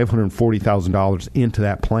put $540,000 into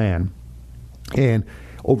that plan, and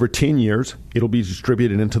over 10 years, it'll be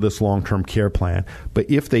distributed into this long-term care plan. But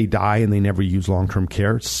if they die and they never use long-term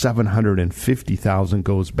care, $750,000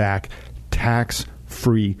 goes back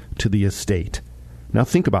tax-free to the estate. Now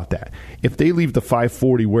think about that. If they leave the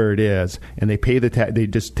 $540 where it is and they pay they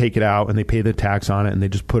just take it out and they pay the tax on it and they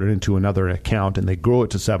just put it into another account and they grow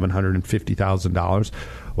it to $750,000,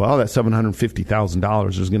 well, that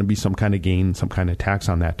 $750,000, there's going to be some kind of gain, some kind of tax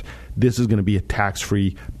on that. This is going to be a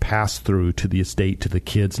tax-free pass-through to the estate, to the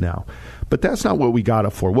kids now. But that's not what we got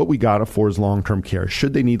it for. What we got it for is long-term care.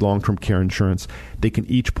 Should they need long-term care insurance, they can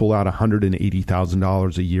each pull out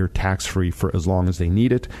 $180,000 a year tax-free for as long as they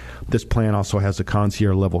need it. This plan also has a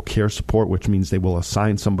concierge-level care support, which means they will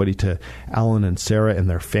assign somebody to Alan and Sarah and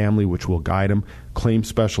their family, which will guide them. Claim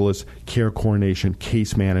specialists, care coordination,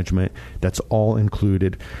 case management, that's all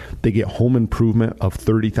included. They get home improvement of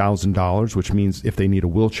 $30,000, which means if they need a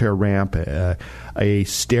wheelchair ramp, a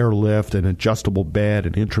stair lift, an adjustable bed,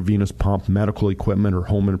 an intravenous pump, medical equipment, or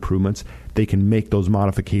home improvements, they can make those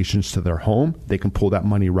modifications to their home. They can pull that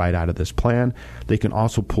money right out of this plan. They can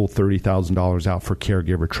also pull $30,000 out for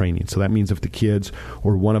caregiver training. So that means if the kids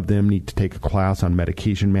or one of them need to take a class on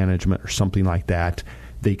medication management or something like that,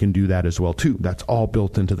 they can do that as well too. That's all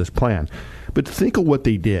built into this plan. But think of what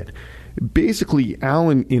they did. Basically,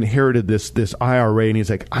 Alan inherited this IRA, and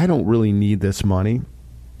he's like, I don't really need this money.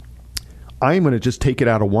 I'm going to just take it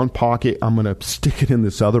out of one pocket, I'm going to stick it in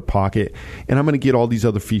this other pocket, and I'm going to get all these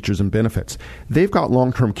other features and benefits. They've got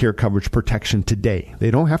long-term care coverage protection today. They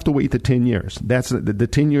don't have to wait the 10 years. The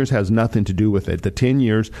 10 years has nothing to do with it. The 10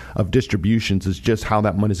 years of distributions is just how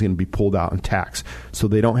that money is going to be pulled out in tax. So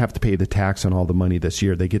they don't have to pay the tax on all the money this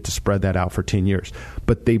year. They get to spread that out for 10 years.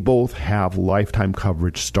 But they both have lifetime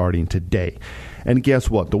coverage starting today. And guess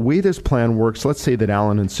what? The way this plan works, let's say that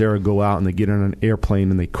Alan and Sarah go out and they get on an airplane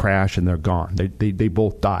and they crash and they're gone. They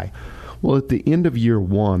both die. Well, at the end of year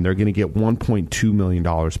 1, they're going to get $1.2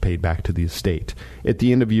 million paid back to the estate. At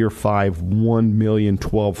the end of year 5,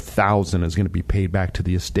 $1,012,000 is going to be paid back to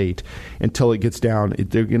the estate. Until it gets down,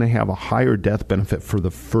 they're going to have a higher death benefit for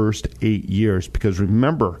the first 8 years. Because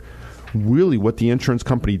remember, really what the insurance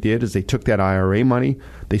company did is they took that IRA money,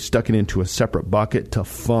 they stuck it into a separate bucket to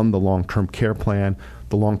fund the long-term care plan.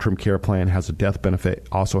 The long-term care plan has a death benefit,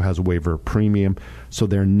 also has a waiver of premium, so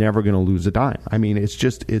they're never going to lose a dime. I mean,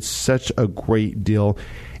 it's such a great deal.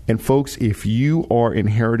 And folks, if you are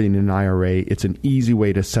inheriting an IRA, it's an easy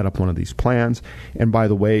way to set up one of these plans. And by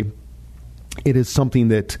the way, it is something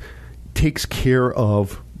that takes care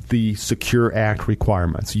of the Secure Act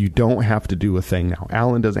requirements. You don't have to do a thing now.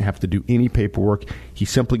 Alan doesn't have to do any paperwork. He's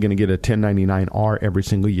simply going to get a 1099-R every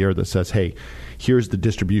single year that says, hey, here's the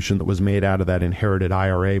distribution that was made out of that inherited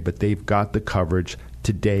IRA, but they've got the coverage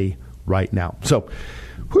today, right now. So,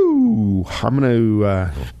 I'm going to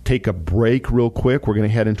take a break real quick. We're going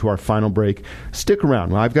to head into our final break. Stick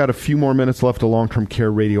around. I've got a few more minutes left of Long-Term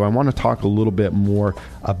Care Radio. I want to talk a little bit more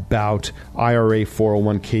about IRA,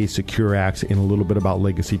 401k, Secure Acts, and a little bit about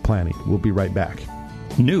legacy planning. We'll be right back.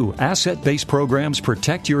 New asset-based programs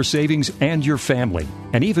protect your savings and your family,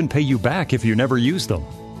 and even pay you back if you never use them.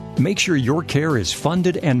 Make sure your care is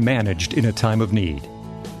funded and managed in a time of need.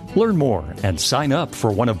 Learn more and sign up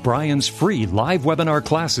for one of Brian's free live webinar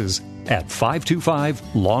classes at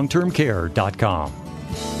 525longtermcare.com.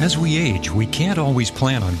 As we age, we can't always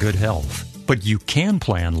plan on good health, but you can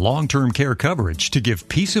plan long-term care coverage to give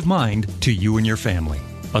peace of mind to you and your family.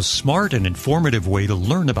 A smart and informative way to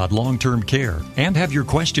learn about long-term care and have your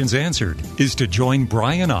questions answered is to join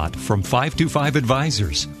Brian Ott from 525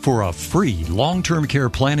 Advisors for a free long-term care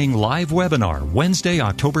planning live webinar Wednesday,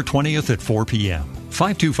 October 20th at 4 p.m.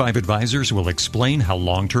 525 Advisors will explain how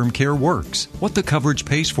long-term care works, what the coverage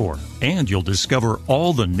pays for, and you'll discover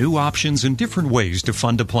all the new options and different ways to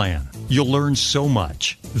fund a plan. You'll learn so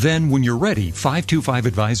much. Then, when you're ready, 525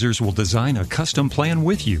 Advisors will design a custom plan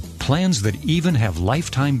with you. Plans that even have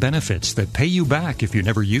lifetime benefits that pay you back if you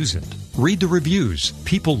never use it. Read the reviews.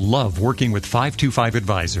 People love working with 525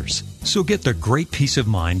 Advisors. So get the great peace of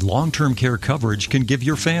mind long-term care coverage can give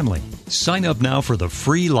your family. Sign up now for the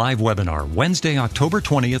free live webinar Wednesday, October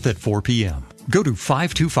 20th at 4 p.m. Go to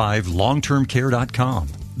 525longtermcare.com.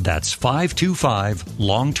 That's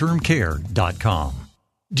 525longtermcare.com.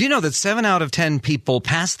 Do you know that 7 out of 10 people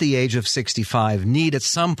past the age of 65 need at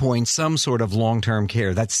some point some sort of long-term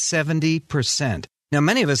care? That's 70%. Now,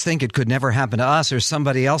 many of us think it could never happen to us or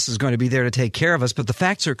somebody else is going to be there to take care of us, but the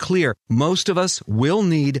facts are clear. Most of us will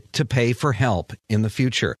need to pay for help in the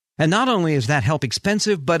future. And not only is that help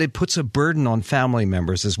expensive, but it puts a burden on family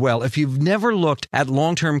members as well. If you've never looked at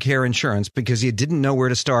long-term care insurance because you didn't know where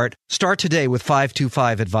to start today with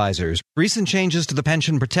 525 Advisors. Recent changes to the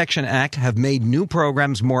Pension Protection Act have made new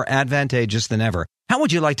programs more advantageous than ever. How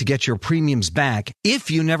would you like to get your premiums back if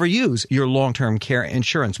you never use your long-term care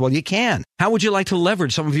insurance? Well, you can. How would you like to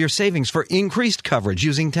leverage some of your savings for increased coverage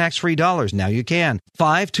using tax-free dollars? Now you can.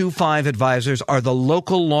 525 Advisors are the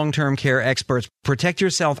local long-term care experts. Protect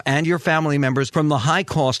yourself and your family members from the high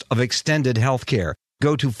cost of extended health care.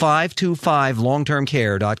 Go to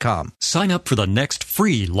 525longtermcare.com. Sign up for the next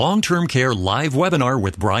free long-term care live webinar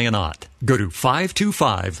with Brian Ott. Go to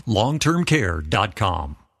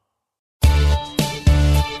 525longtermcare.com.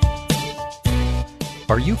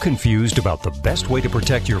 Are you confused about the best way to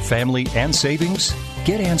protect your family and savings?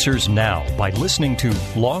 Get answers now by listening to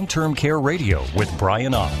Long-Term Care Radio with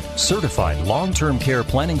Brian Ott, certified long-term care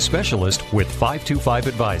planning specialist with 525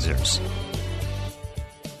 Advisors.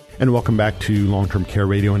 And welcome back to Long-Term Care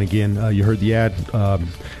Radio. And again, you heard the ad.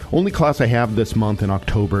 Only class I have this month in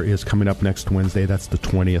October is coming up next Wednesday. That's the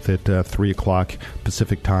 20th at 3 o'clock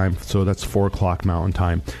Pacific time. So that's 4 o'clock Mountain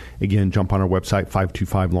time. Again, jump on our website,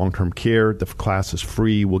 525 Long-Term Care. The class is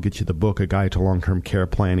free. We'll get you the book, A Guide to Long-Term Care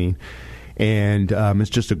Planning. And it's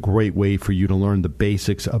just a great way for you to learn the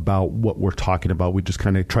basics about what we're talking about. We just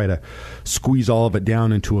kind of try to squeeze all of it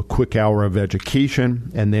down into a quick hour of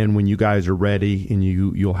education. And then when you guys are ready and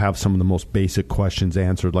you'll have some of the most basic questions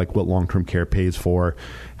answered, like what long-term care pays for,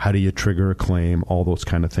 how do you trigger a claim, all those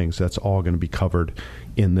kind of things. That's all going to be covered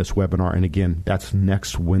in this webinar. And again, that's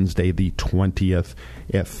next Wednesday, the 20th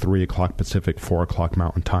at 3 o'clock Pacific, 4 o'clock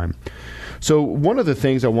Mountain Time. So one of the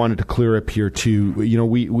things I wanted to clear up here too,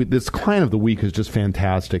 we this client of the week is just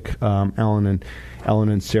fantastic. Ellen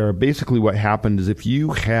and Sarah, basically what happened is if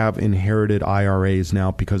you have inherited IRAs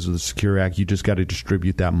now because of the Secure Act, you just got to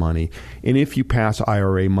distribute that money. And if you pass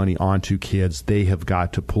IRA money on to kids, they have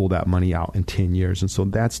got to pull that money out in 10 years. And so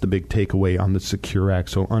that's the big takeaway on the Secure Act.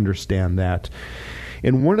 So understand that.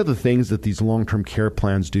 And one of the things that these long-term care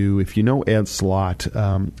plans do, if you know Ed Slott,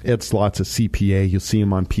 Ed Slott's a CPA. You'll see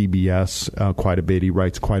him on PBS quite a bit. He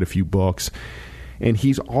writes quite a few books. And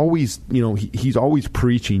he's always, he's always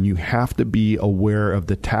preaching, you have to be aware of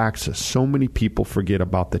the taxes. So many people forget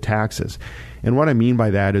about the taxes. And what I mean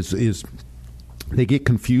by that is they get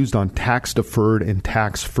confused on tax deferred and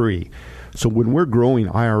tax free. So when we're growing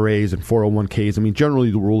IRAs and 401ks,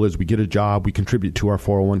 generally the rule is we get a job, we contribute to our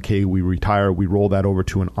 401k, we retire, we roll that over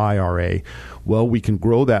to an IRA. Well, we can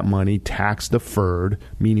grow that money tax deferred,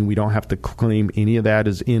 meaning we don't have to claim any of that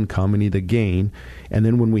as income, any of the gain. And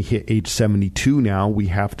then when we hit age 72 now, we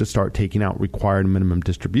have to start taking out required minimum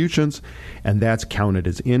distributions, and that's counted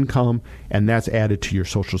as income, and that's added to your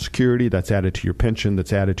Social Security, that's added to your pension,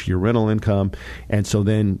 that's added to your rental income. And so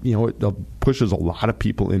then, it pushes a lot of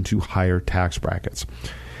people into higher tax brackets.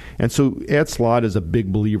 And so Ed Slott is a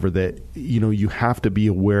big believer that, you have to be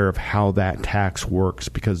aware of how that tax works,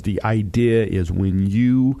 because the idea is when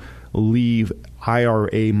you leave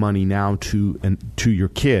IRA money now to your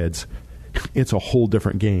kids, it's a whole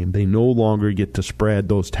different game. They no longer get to spread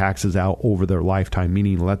those taxes out over their lifetime,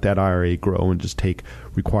 meaning let that IRA grow and just take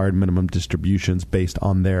required minimum distributions based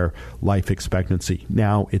on their life expectancy.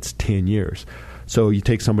 Now it's 10 years. So you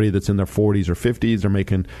take somebody that's in their 40s or 50s, they're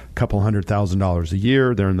making a couple $100,000 a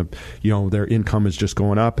year. They're in the, their income is just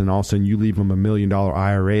going up, and all of a sudden you leave them $1 million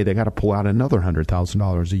IRA. They got to pull out another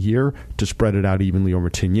 $100,000 a year to spread it out evenly over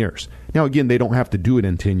 10 years. Now, again, they don't have to do it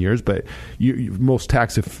in 10 years, but most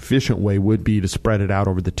tax efficient way would be to spread it out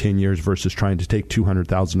over the 10 years versus trying to take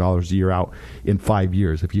 $200,000 a year out in 5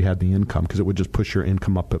 years if you had the income, because it would just push your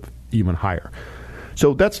income up even higher.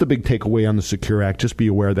 So that's the big takeaway on the Secure Act. Just be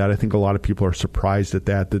aware of that. I think a lot of people are surprised at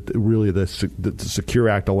that really the Secure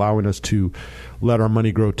Act allowing us to let our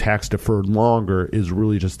money grow tax deferred longer is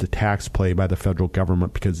really just a tax play by the federal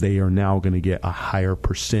government, because they are now going to get a higher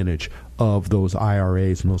percentage of those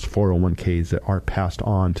IRAs and those 401ks that are passed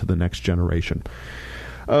on to the next generation.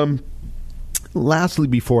 Lastly,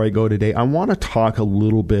 before I go today, I want to talk a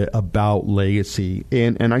little bit about legacy.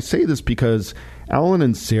 And I say this because Alan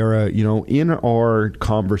and Sarah, in our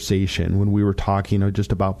conversation when we were talking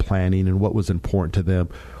just about planning and what was important to them,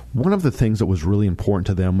 one of the things that was really important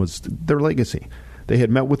to them was their legacy. They had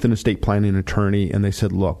met with an estate planning attorney, and they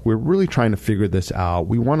said, look, we're really trying to figure this out.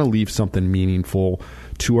 We want to leave something meaningful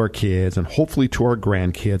to our kids and hopefully to our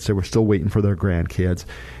grandkids. They were still waiting for their grandkids.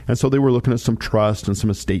 And so they were looking at some trust and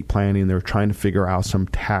some estate planning. They were trying to figure out some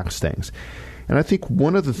tax things. And I think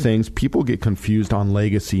one of the things people get confused on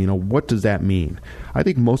legacy, what does that mean? I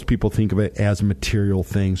think most people think of it as material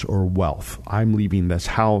things or wealth. I'm leaving this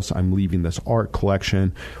house, I'm leaving this art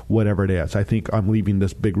collection, whatever it is. I think I'm leaving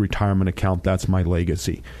this big retirement account. That's my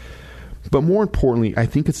legacy. But more importantly, I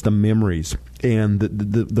think it's the memories and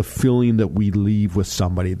the feeling that we leave with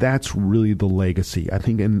somebody. That's really the legacy. I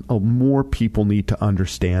think more people need to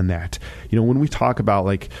understand that. When we talk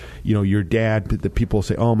about your dad, the people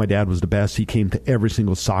say, oh, my dad was the best. He came to every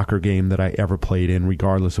single soccer game that I ever played in,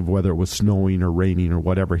 regardless of whether it was snowing or raining or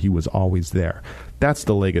whatever. He was always there. That's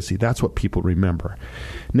the legacy. That's what people remember.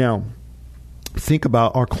 Now, think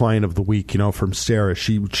about our client of the week, from Sarah.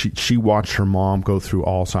 She watched her mom go through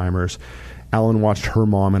Alzheimer's. Alan watched her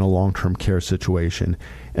mom in a long-term care situation.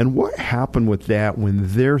 And what happened with that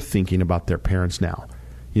when they're thinking about their parents now?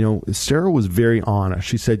 Sarah was very honest.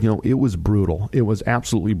 She said, it was brutal. It was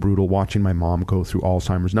absolutely brutal watching my mom go through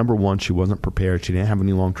Alzheimer's. Number one, she wasn't prepared. She didn't have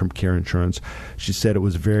any long-term care insurance. She said it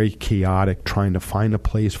was very chaotic trying to find a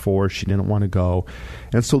place for her. She didn't want to go.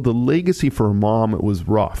 And so the legacy for her mom, it was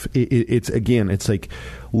rough. It's like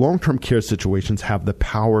long-term care situations have the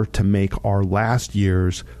power to make our last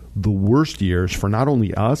years the worst years for not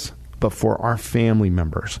only us, but for our family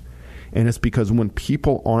members. And it's because when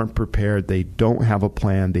people aren't prepared, they don't have a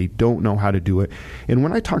plan, they don't know how to do it. And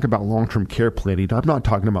when I talk about long-term care planning, I'm not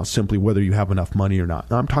talking about simply whether you have enough money or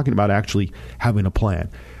not. I'm talking about actually having a plan.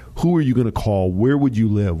 Who are you going to call? Where would you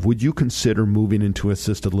live? Would you consider moving into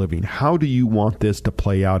assisted living? How do you want this to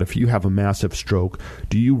play out? If you have a massive stroke,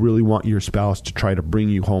 do you really want your spouse to try to bring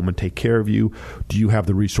you home and take care of you? Do you have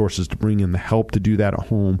the resources to bring in the help to do that at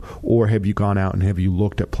home? Or have you gone out and have you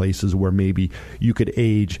looked at places where maybe you could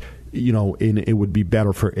age and it would be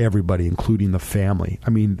better for everybody, including the family. I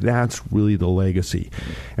mean, that's really the legacy.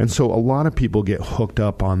 And so a lot of people get hooked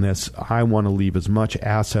up on this. I want to leave as much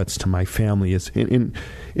assets to my family as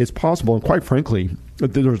possible. And quite frankly,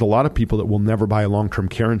 there's a lot of people that will never buy a long-term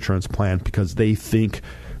care insurance plan because they think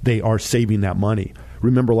they are saving that money.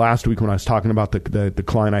 Remember last week when I was talking about the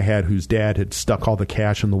client I had whose dad had stuck all the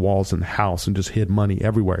cash in the walls in the house and just hid money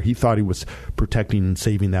everywhere. He thought he was protecting and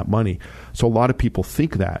saving that money. So a lot of people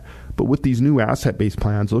think that. But with these new asset-based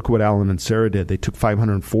plans, look what Alan and Sarah did. They took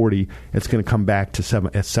 $540. It's going to come back to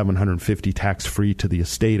 $750 tax-free to the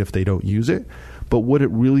estate if they don't use it. But what it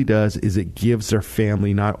really does is it gives their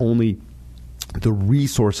family not only the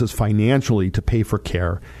resources financially to pay for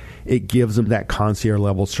care, it gives them that concierge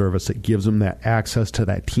level service. It gives them that access to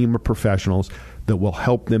that team of professionals that will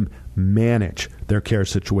help them manage their care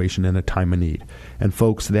situation in a time of need. And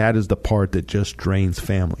folks, that is the part that just drains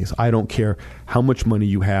families. I don't care how much money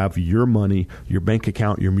you have, your money, your bank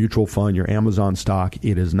account, your mutual fund, your Amazon stock,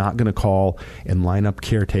 it is not going to call and line up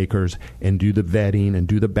caretakers and do the vetting and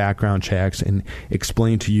do the background checks and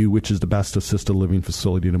explain to you which is the best assisted living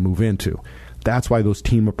facility to move into. That's why those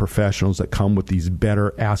team of professionals that come with these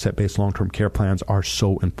better asset-based long-term care plans are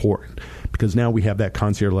so important, because now we have that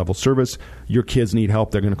concierge level service. Your kids need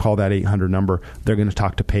help. They're going to call that 800 number. They're going to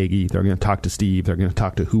talk to Peggy. They're going to talk to Steve. They're going to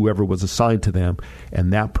talk to whoever was assigned to them,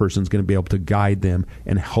 and that person's going to be able to guide them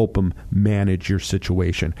and help them manage your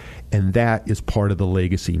situation. And that is part of the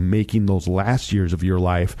legacy, making those last years of your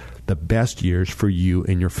life the best years for you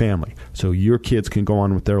and your family. So your kids can go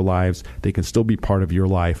on with their lives. They can still be part of your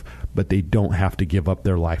life, but they don't have to give up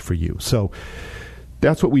their life for you. So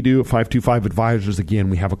that's what we do at 525 Advisors. Again,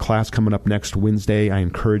 we have a class coming up next Wednesday. I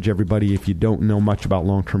encourage everybody, if you don't know much about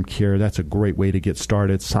long-term care, that's a great way to get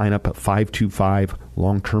started. Sign up at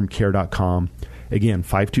 525longtermcare.com. Again,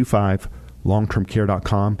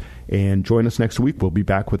 525longtermcare.com. And join us next week. We'll be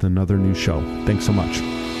back with another new show. Thanks so much.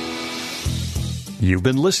 You've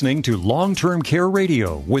been listening to Long-Term Care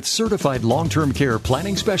Radio with certified long-term care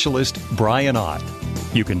planning specialist Brian Ott.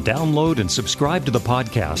 You can download and subscribe to the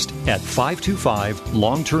podcast at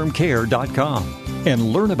 525longtermcare.com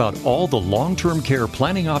and learn about all the long-term care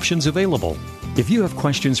planning options available. If you have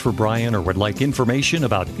questions for Brian or would like information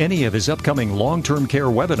about any of his upcoming long-term care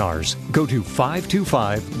webinars, go to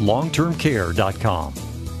 525longtermcare.com.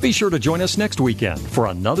 Be sure to join us next weekend for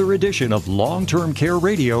another edition of Long-Term Care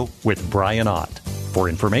Radio with Brian Ott. For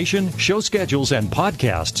information, show schedules, and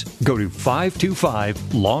podcasts, go to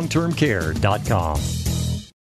 525longtermcare.com.